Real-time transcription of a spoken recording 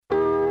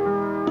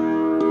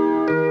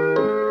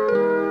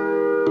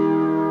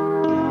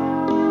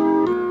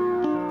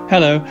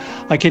Hello,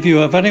 I give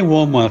you a very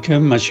warm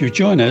welcome as you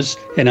join us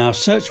in our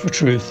Search for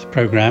Truth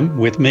programme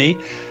with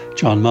me,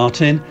 John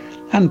Martin,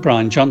 and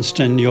Brian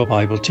Johnston, your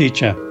Bible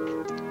teacher.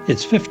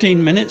 It's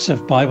 15 minutes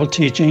of Bible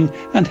teaching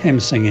and hymn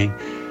singing,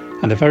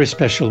 and a very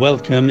special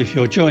welcome if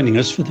you're joining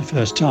us for the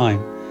first time.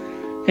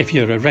 If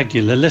you're a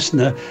regular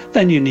listener,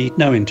 then you need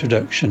no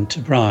introduction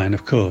to Brian,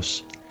 of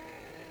course.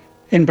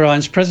 In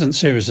Brian's present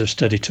series of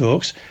study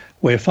talks,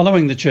 we're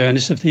following the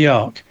journeys of the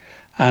Ark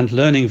and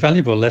learning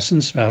valuable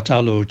lessons about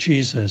our Lord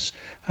Jesus,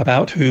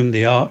 about whom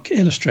the Ark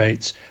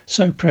illustrates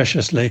so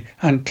preciously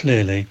and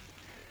clearly.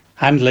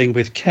 Handling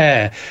with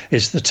Care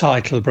is the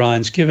title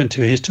Brian's given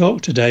to his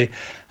talk today,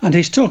 and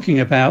he's talking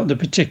about the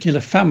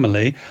particular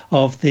family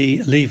of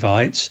the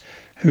Levites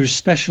whose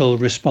special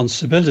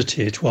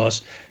responsibility it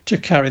was to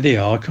carry the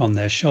Ark on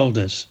their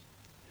shoulders.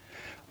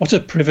 What a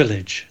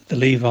privilege the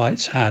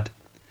Levites had.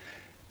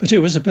 But it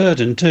was a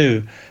burden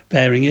too,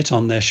 bearing it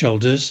on their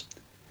shoulders.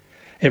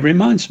 It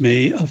reminds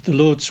me of the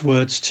Lord's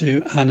words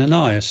to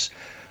Ananias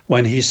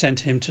when he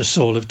sent him to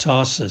Saul of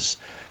Tarsus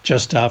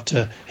just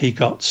after he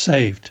got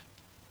saved.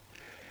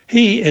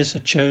 "He is a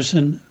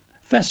chosen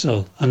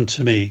vessel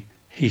unto me,"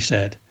 he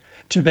said,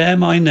 "to bear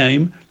my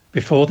name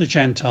before the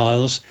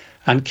Gentiles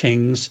and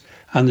kings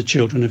and the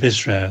children of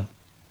Israel."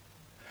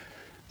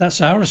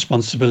 That's our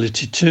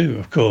responsibility too,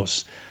 of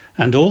course,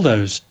 and all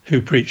those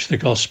who preach the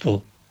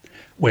gospel.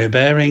 We're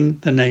bearing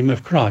the name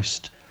of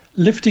Christ,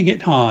 lifting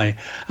it high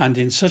and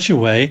in such a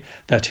way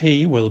that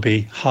he will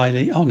be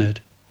highly honoured.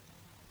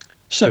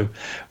 So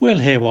we'll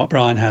hear what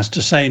Brian has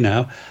to say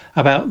now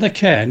about the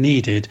care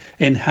needed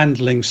in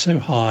handling so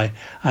high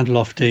and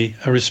lofty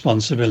a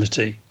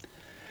responsibility.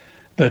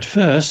 But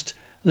first,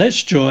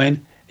 let's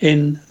join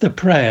in the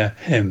prayer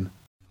hymn.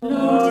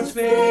 Lord,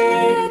 speak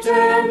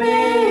to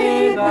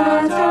me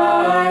that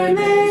I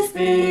may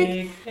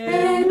speak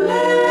in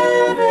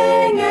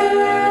living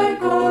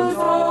echoes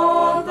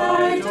of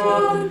thy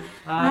tone.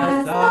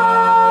 As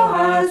thou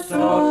hast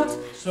taught,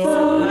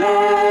 so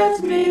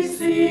let me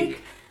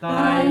seek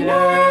thine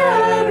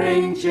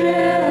erring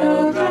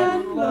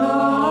children,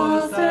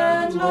 lost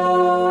and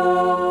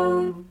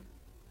lone.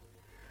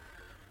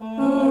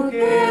 Oh,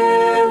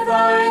 give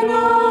thine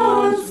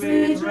own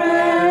sweet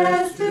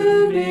rest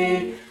to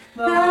me,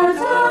 that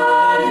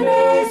I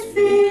may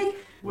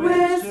speak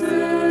with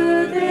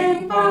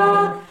soothing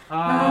power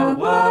a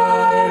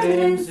word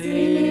in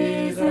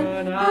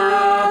season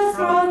as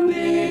from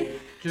thee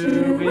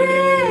to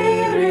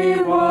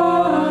weary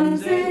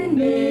ones in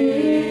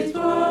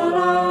needful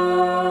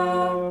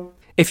hour.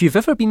 If you've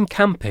ever been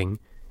camping,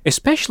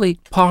 especially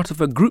part of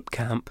a group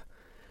camp,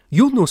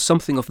 you'll know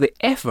something of the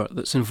effort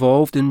that's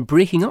involved in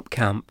breaking up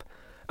camp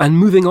and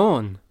moving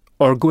on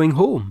or going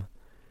home.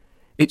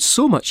 It's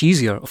so much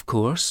easier, of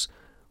course,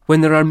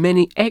 when there are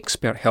many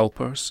expert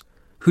helpers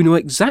who know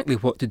exactly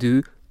what to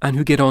do and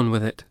who get on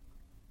with it.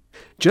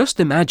 Just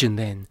imagine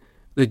then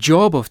the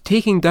job of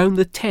taking down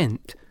the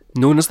tent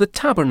known as the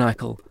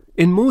tabernacle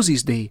in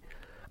Moses' day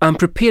and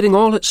preparing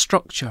all its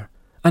structure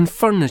and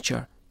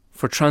furniture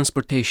for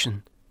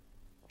transportation.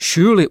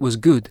 Surely it was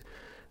good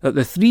that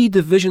the 3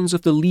 divisions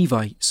of the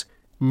Levites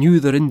knew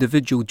their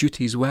individual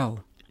duties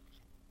well.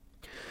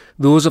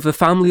 Those of the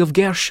family of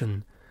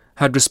Gershon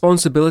had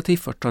responsibility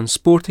for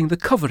transporting the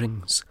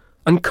coverings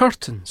and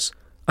curtains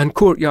and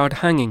courtyard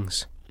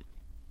hangings.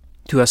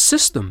 To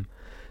assist them,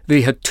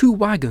 they had 2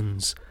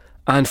 wagons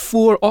and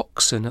 4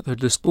 oxen at their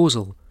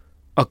disposal,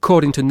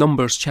 according to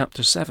Numbers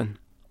chapter 7.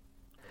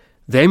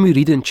 Then we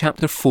read in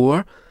chapter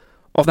 4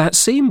 of that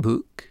same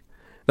book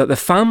that the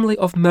family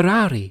of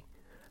Merari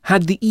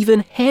had the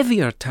even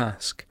heavier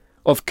task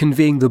of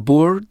conveying the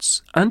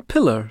boards and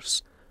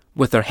pillars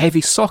with their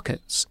heavy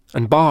sockets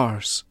and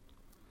bars.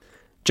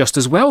 Just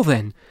as well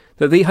then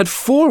that they had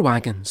 4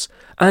 wagons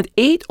and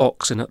 8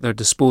 oxen at their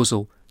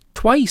disposal,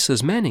 twice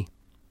as many.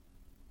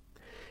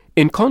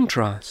 In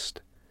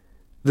contrast,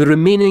 the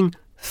remaining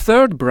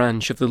 3rd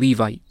branch of the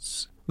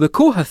Levites, the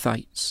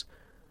Kohathites,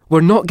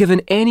 were not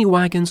given any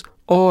wagons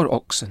or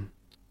oxen.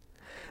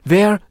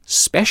 Their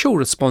special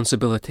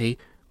responsibility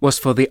was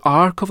for the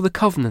Ark of the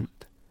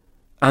Covenant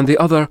and the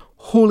other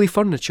holy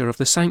furniture of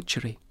the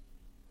sanctuary.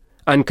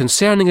 And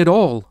concerning it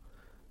all,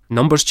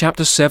 Numbers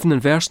chapter 7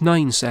 and verse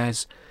 9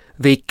 says,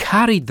 they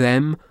carried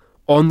them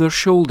on their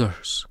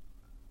shoulders.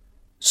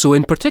 So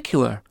in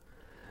particular,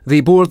 they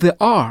bore the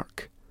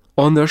Ark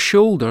on their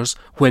shoulders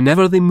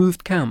whenever they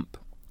moved camp.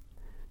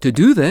 To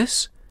do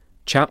this,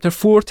 chapter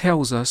 4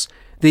 tells us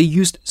they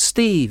used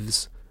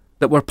staves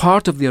that were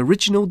part of the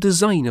original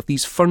design of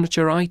these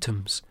furniture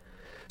items,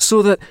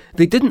 so that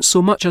they didn't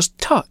so much as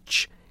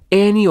touch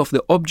any of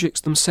the objects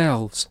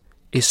themselves,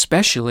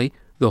 especially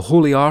the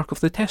Holy Ark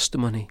of the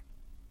Testimony.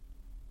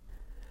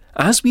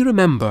 As we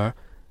remember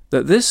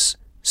that this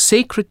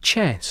sacred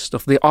chest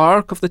of the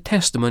Ark of the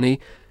Testimony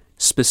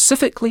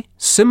specifically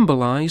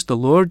symbolized the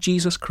Lord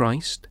Jesus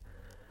Christ,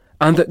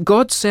 and that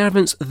God's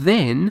servants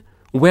then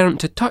weren't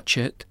to touch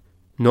it,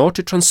 nor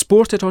to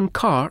transport it on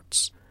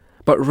carts,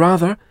 but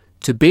rather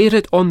to bear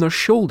it on their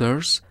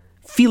shoulders,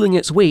 feeling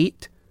its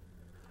weight,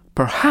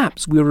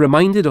 perhaps we are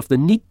reminded of the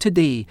need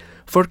today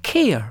for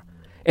care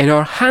in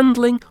our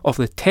handling of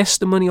the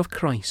testimony of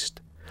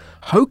Christ.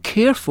 How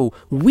careful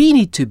we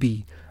need to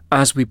be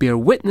as we bear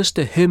witness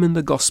to him in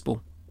the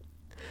gospel.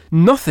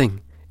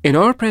 Nothing in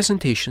our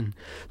presentation,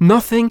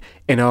 nothing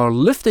in our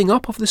lifting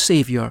up of the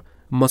Saviour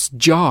must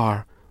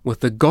jar with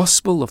the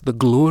gospel of the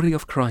glory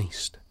of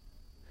Christ.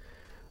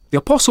 The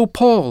Apostle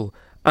Paul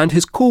and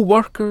his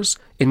co-workers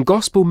in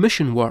gospel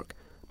mission work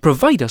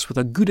provide us with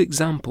a good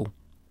example.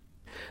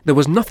 There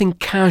was nothing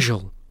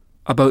casual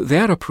about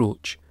their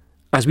approach,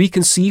 as we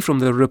can see from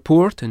the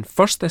report in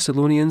 1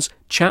 Thessalonians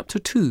chapter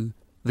 2,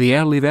 the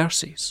early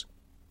verses.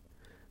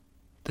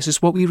 This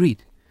is what we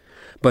read.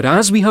 But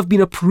as we have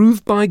been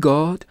approved by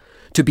God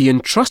to be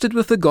entrusted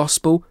with the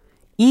gospel,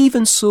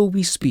 even so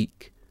we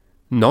speak,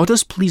 not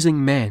as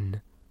pleasing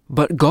men,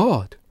 but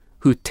God,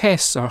 who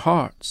tests our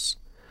hearts.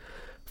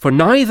 For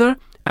neither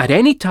at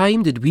any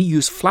time did we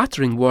use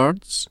flattering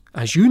words,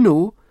 as you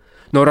know,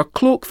 nor a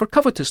cloak for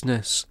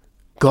covetousness.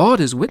 God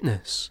is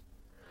witness.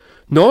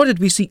 Nor did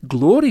we seek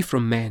glory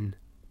from men,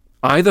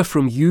 either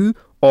from you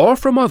or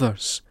from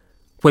others,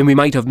 when we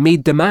might have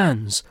made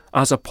demands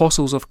as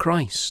apostles of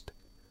Christ.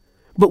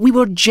 But we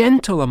were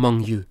gentle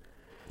among you,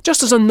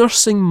 just as a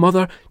nursing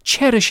mother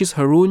cherishes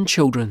her own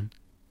children.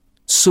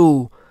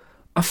 So,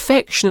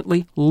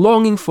 affectionately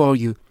longing for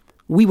you,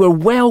 we were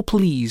well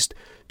pleased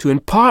to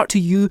impart to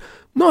you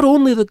not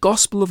only the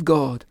gospel of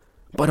God,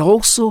 but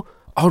also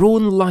our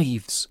own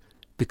lives,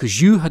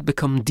 because you had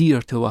become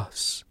dear to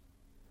us.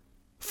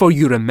 For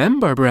you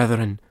remember,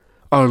 brethren,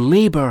 our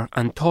labour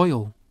and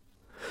toil,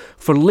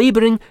 for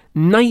labouring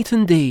night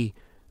and day,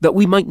 that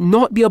we might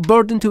not be a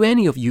burden to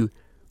any of you,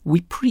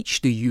 we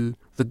preach to you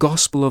the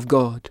gospel of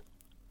God.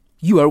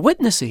 You are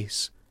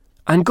witnesses,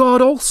 and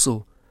God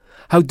also,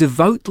 how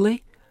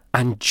devoutly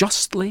and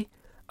justly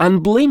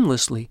and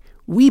blamelessly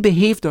we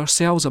behaved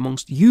ourselves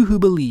amongst you who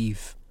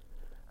believe,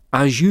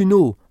 as you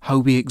know how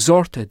we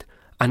exhorted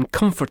and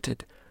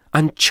comforted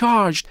and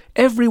charged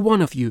every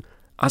one of you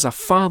as a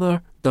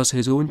father does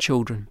his own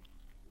children.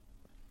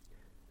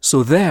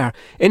 So there,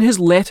 in his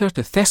letter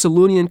to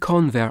Thessalonian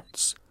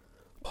converts,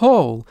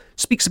 Paul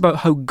speaks about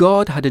how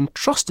God had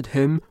entrusted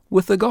him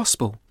with the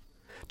gospel,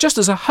 just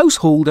as a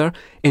householder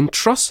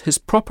entrusts his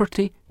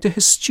property to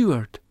his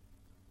steward.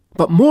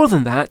 But more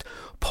than that,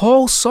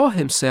 Paul saw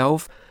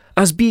himself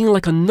as being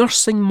like a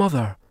nursing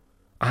mother,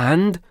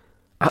 and,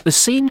 at the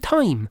same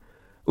time,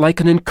 like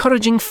an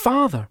encouraging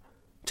father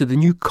to the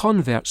new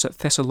converts at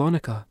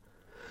Thessalonica,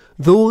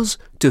 those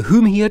to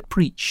whom he had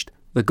preached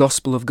the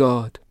gospel of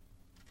God.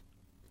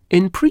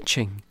 In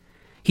preaching,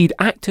 he'd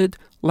acted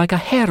like a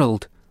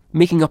herald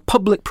making a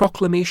public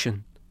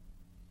proclamation.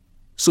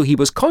 So he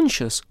was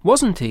conscious,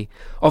 wasn't he,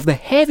 of the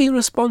heavy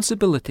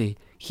responsibility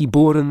he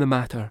bore in the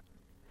matter.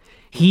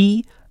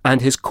 He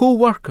and his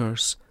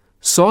co-workers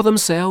saw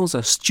themselves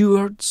as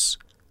stewards,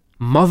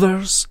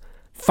 mothers,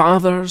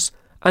 fathers,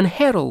 and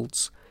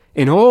heralds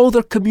in all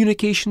their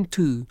communication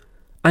to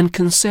and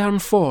concern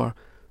for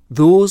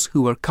those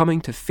who were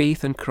coming to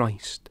faith in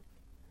Christ.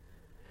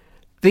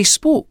 They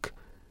spoke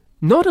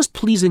not as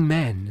pleasing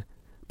men,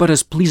 but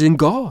as pleasing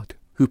God,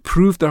 who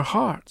proved their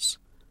hearts.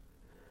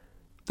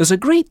 There's a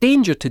great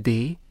danger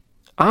today,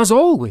 as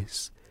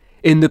always,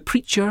 in the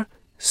preacher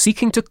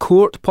seeking to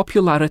court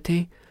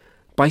popularity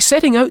by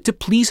setting out to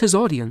please his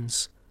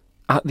audience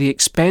at the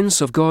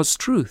expense of God's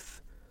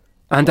truth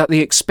and at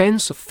the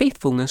expense of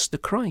faithfulness to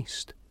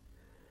Christ.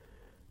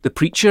 The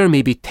preacher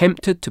may be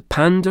tempted to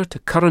pander to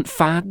current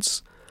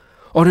fads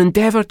or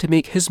endeavour to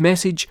make his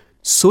message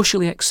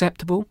socially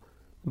acceptable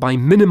by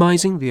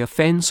minimising the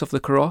offence of the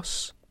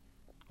cross.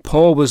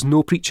 Paul was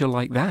no preacher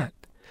like that,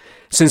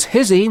 since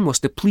his aim was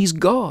to please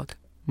God,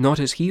 not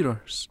his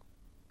hearers.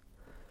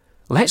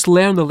 Let's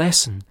learn the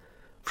lesson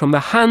from the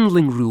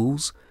handling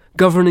rules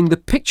governing the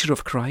picture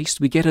of Christ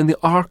we get in the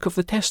Ark of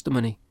the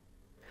Testimony,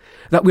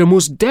 that we're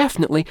most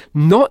definitely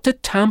not to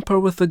tamper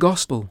with the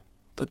gospel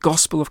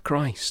of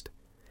Christ.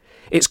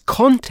 Its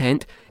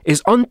content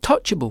is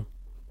untouchable,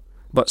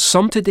 but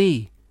some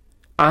today,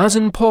 as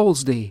in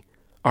Paul's day,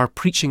 are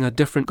preaching a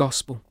different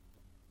gospel.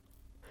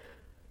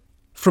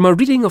 From a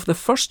reading of the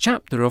first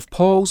chapter of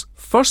Paul's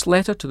first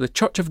letter to the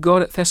Church of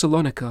God at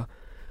Thessalonica,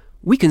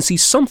 we can see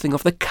something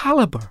of the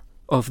calibre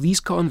of these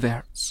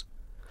converts.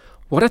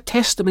 What a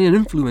testimony and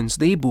influence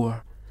they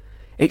bore,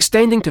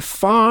 extending to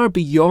far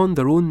beyond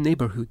their own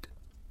neighbourhood.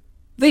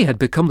 They had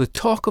become the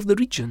talk of the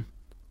region.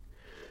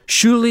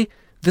 Surely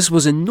this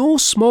was in no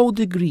small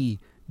degree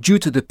due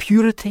to the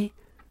purity,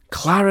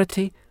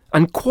 clarity,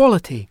 and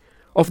quality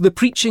of the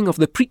preaching of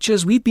the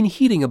preachers we've been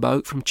hearing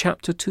about from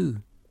chapter 2.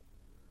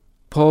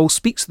 Paul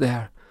speaks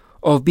there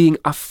of being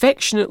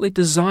affectionately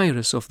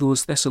desirous of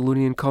those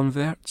Thessalonian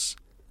converts,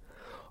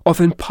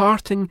 of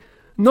imparting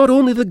not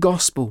only the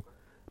gospel,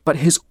 but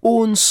his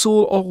own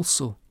soul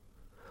also,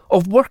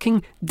 of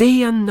working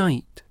day and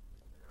night,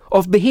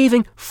 of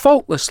behaving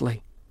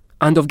faultlessly,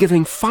 and of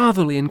giving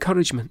fatherly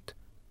encouragement.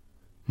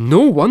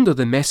 No wonder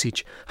the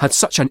message had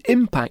such an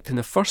impact in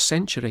the first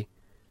century.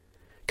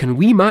 Can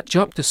we match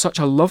up to such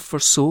a love for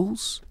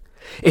souls?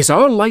 Is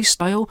our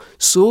lifestyle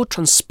so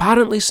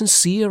transparently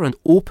sincere and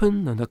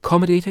open and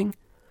accommodating?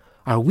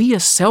 Are we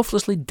as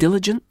selflessly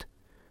diligent?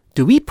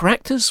 Do we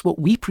practice what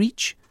we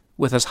preach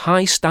with as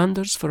high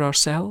standards for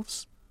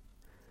ourselves?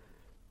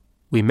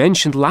 We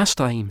mentioned last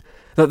time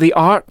that the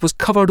ark was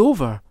covered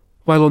over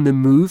while on the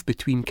move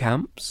between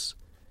camps.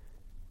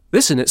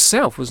 This in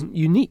itself wasn't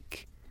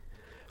unique,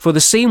 for the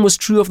same was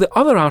true of the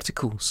other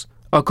articles,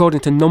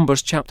 according to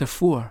Numbers chapter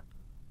 4.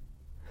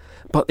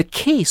 But the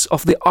case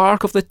of the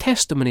Ark of the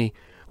Testimony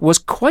was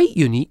quite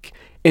unique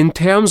in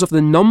terms of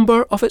the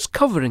number of its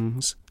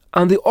coverings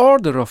and the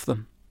order of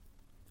them.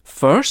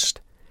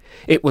 First,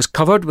 it was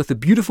covered with a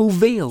beautiful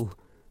veil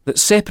that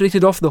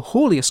separated off the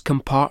holiest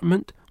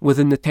compartment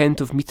within the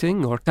tent of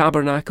meeting or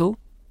tabernacle.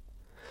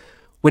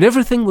 When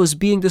everything was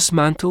being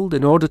dismantled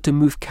in order to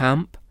move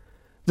camp,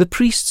 the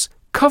priests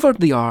covered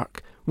the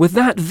ark with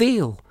that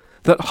veil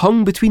that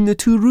hung between the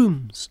two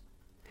rooms.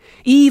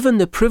 Even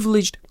the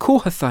privileged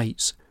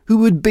Kohathites who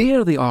would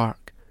bear the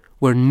ark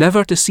were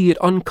never to see it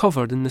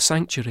uncovered in the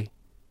sanctuary.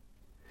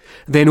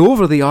 Then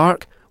over the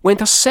ark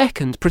went a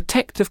second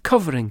protective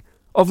covering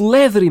of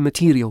leathery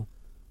material,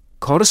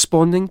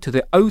 corresponding to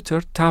the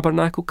outer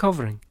tabernacle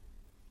covering.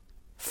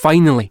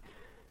 Finally,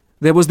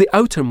 there was the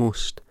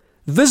outermost,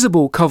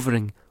 visible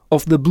covering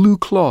of the blue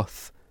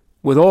cloth,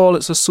 with all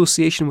its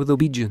association with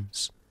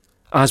obedience,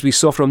 as we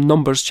saw from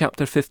Numbers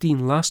chapter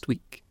 15 last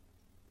week.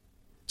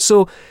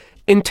 So,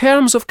 in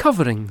terms of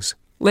coverings,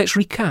 let's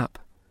recap.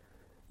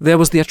 There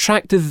was the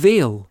attractive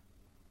veil,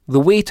 the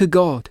way to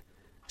God,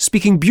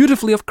 speaking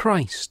beautifully of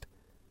Christ.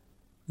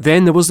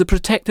 Then there was the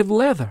protective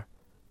leather,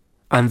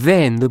 and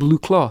then the blue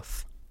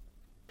cloth.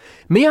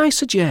 May I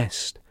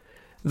suggest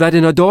that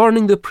in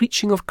adorning the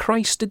preaching of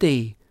Christ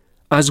today,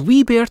 as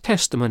we bear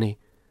testimony,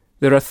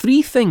 there are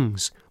 3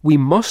 things we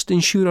must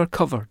ensure are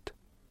covered.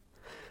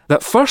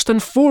 That first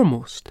and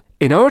foremost,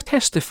 in our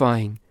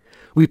testifying,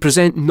 we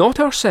present not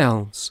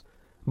ourselves,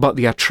 but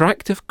the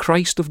attractive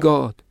Christ of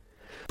God.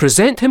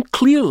 Present him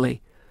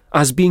clearly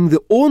as being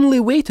the only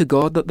way to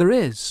God that there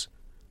is.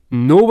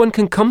 No one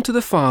can come to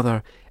the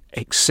Father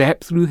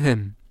except through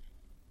him.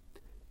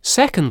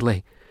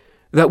 Secondly,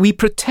 that we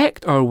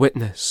protect our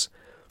witness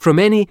from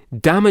any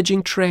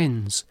damaging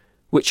trends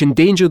which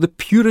endanger the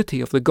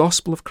purity of the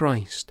gospel of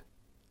Christ.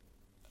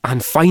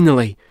 And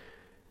finally,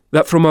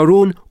 that from our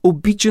own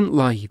obedient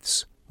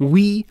lives,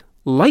 we,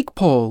 like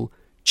Paul,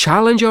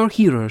 challenge our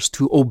hearers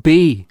to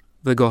obey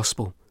the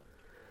gospel.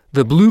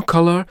 The blue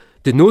colour,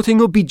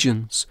 denoting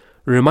obedience,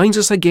 reminds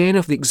us again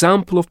of the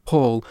example of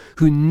Paul,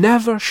 who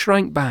never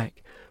shrank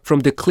back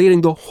from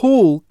declaring the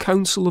whole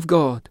counsel of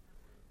God.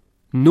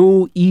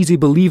 No easy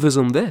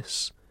believism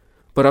this,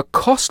 but a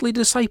costly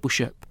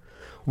discipleship,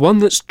 one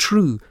that's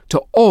true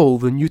to all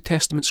the New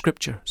Testament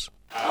scriptures.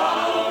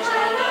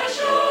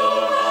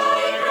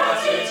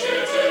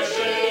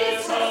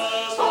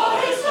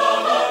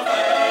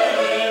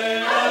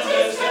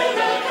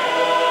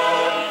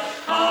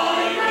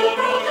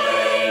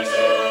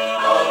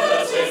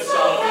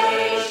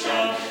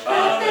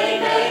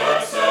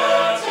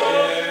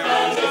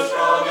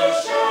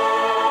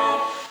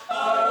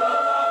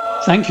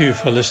 Thank you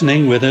for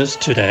listening with us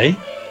today.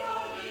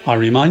 I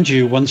remind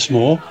you once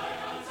more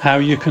how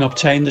you can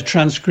obtain the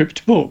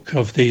transcript book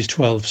of these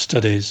 12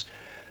 studies,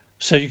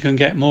 so you can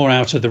get more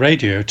out of the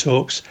radio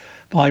talks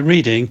by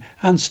reading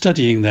and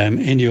studying them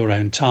in your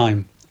own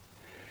time.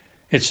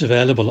 It's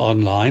available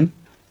online.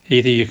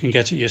 Either you can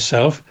get it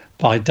yourself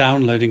by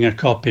downloading a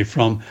copy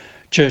from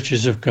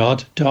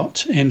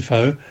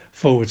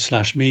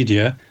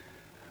churchesofgod.info/media,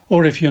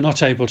 or if you're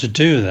not able to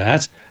do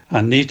that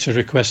and need to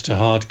request a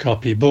hard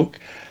copy book,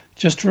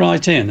 just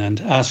write in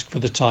and ask for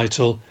the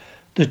title,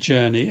 The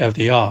Journey of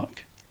the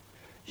Ark.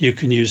 You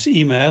can use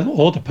email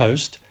or the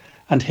post,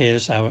 and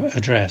here's our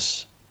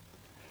address.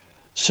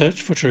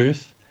 Search for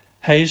Truth,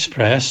 Hayes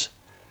Press,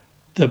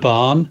 The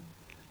Barn,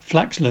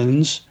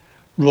 Flaxlands,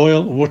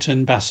 Royal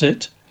Wootton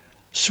Bassett,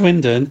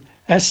 Swindon,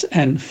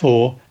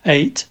 SN4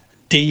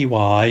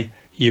 8DY,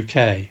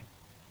 UK.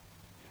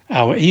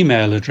 Our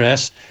email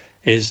address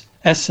is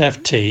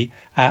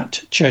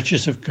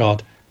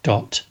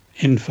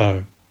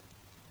sft@churchesofgod.info.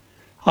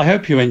 I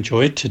hope you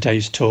enjoyed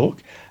today's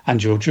talk,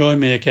 and you'll join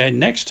me again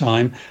next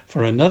time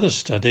for another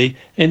study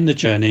in the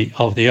Journey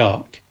of the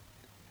Ark.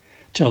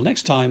 Till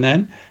next time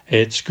then,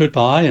 it's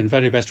goodbye and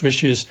very best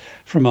wishes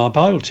from our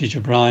Bible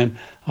teacher Brian,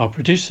 our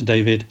producer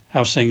David,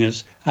 our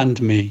singers,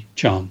 and me,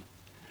 John.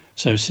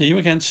 So see you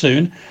again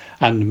soon,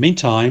 and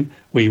meantime,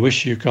 we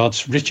wish you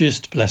God's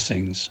richest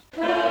blessings.